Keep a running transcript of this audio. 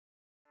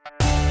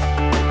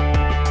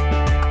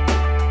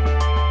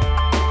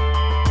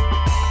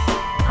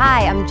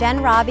Hi, I'm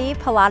Jen Raby,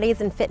 Pilates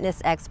and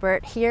fitness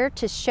expert, here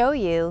to show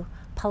you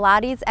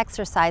Pilates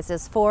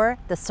exercises for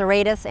the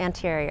Serratus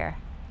Anterior.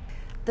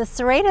 The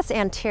Serratus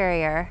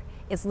Anterior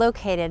is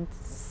located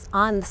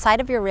on the side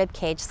of your rib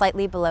cage,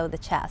 slightly below the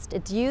chest.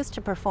 It's used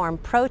to perform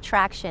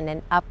protraction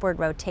and upward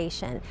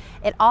rotation.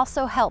 It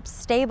also helps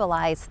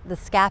stabilize the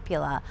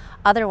scapula,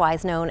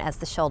 otherwise known as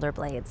the shoulder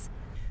blades.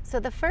 So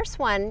the first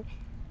one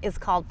is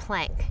called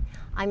plank.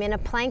 I'm in a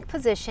plank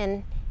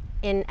position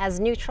in as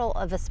neutral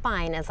of a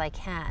spine as I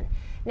can.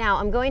 Now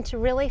I'm going to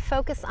really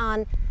focus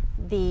on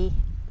the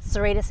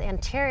Serratus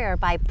Anterior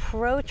by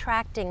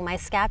protracting my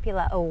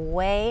scapula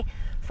away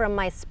from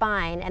my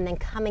spine and then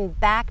coming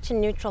back to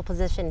neutral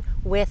position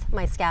with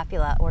my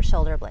scapula or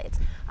shoulder blades.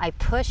 I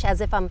push as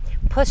if I'm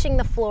pushing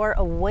the floor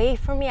away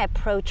from me. I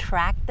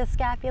protract the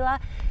scapula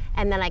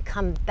and then I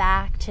come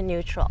back to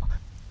neutral.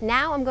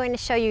 Now I'm going to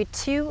show you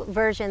two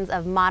versions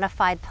of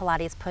modified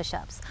Pilates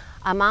push-ups.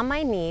 I'm on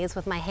my knees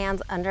with my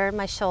hands under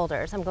my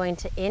shoulders. I'm going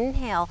to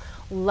inhale,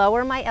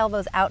 lower my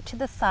elbows out to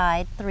the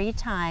side 3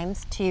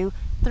 times, 2,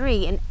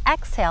 3, and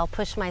exhale,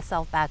 push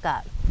myself back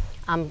up.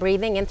 I'm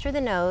breathing in through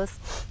the nose,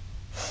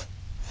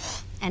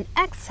 and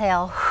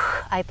exhale,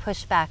 I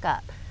push back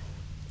up.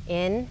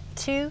 In,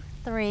 2,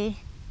 3,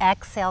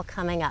 exhale,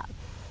 coming up.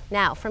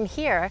 Now from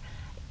here,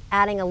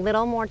 adding a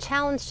little more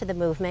challenge to the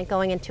movement,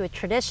 going into a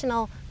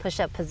traditional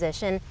push-up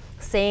position,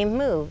 same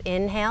move.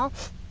 Inhale,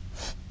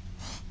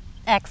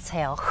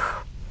 exhale.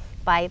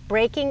 By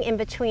breaking in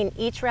between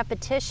each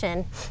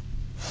repetition,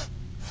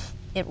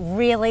 it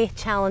really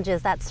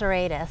challenges that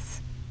serratus.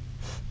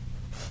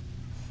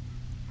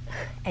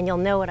 And you'll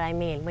know what I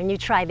mean when you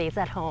try these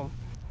at home.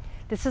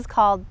 This is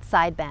called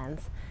side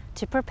bends.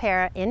 To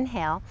prepare,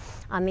 inhale.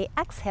 On the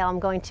exhale, I'm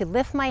going to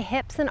lift my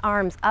hips and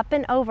arms up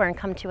and over and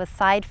come to a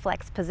side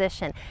flex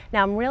position.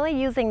 Now I'm really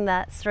using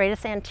the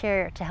Serratus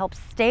Anterior to help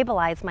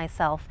stabilize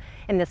myself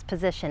in this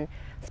position,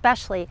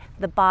 especially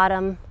the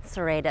bottom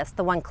serratus,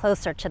 the one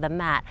closer to the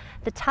mat.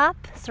 The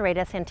top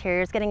Serratus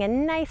Anterior is getting a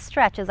nice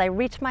stretch as I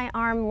reach my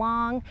arm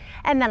long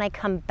and then I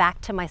come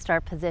back to my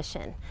start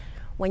position.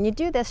 When you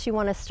do this, you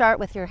want to start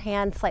with your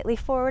hand slightly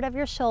forward of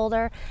your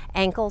shoulder,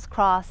 ankles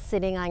crossed,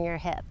 sitting on your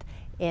hip.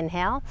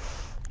 Inhale,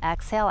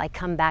 exhale, I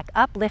come back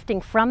up,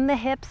 lifting from the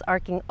hips,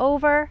 arcing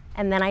over,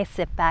 and then I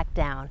sit back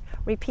down,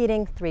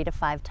 repeating 3 to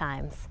 5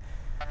 times.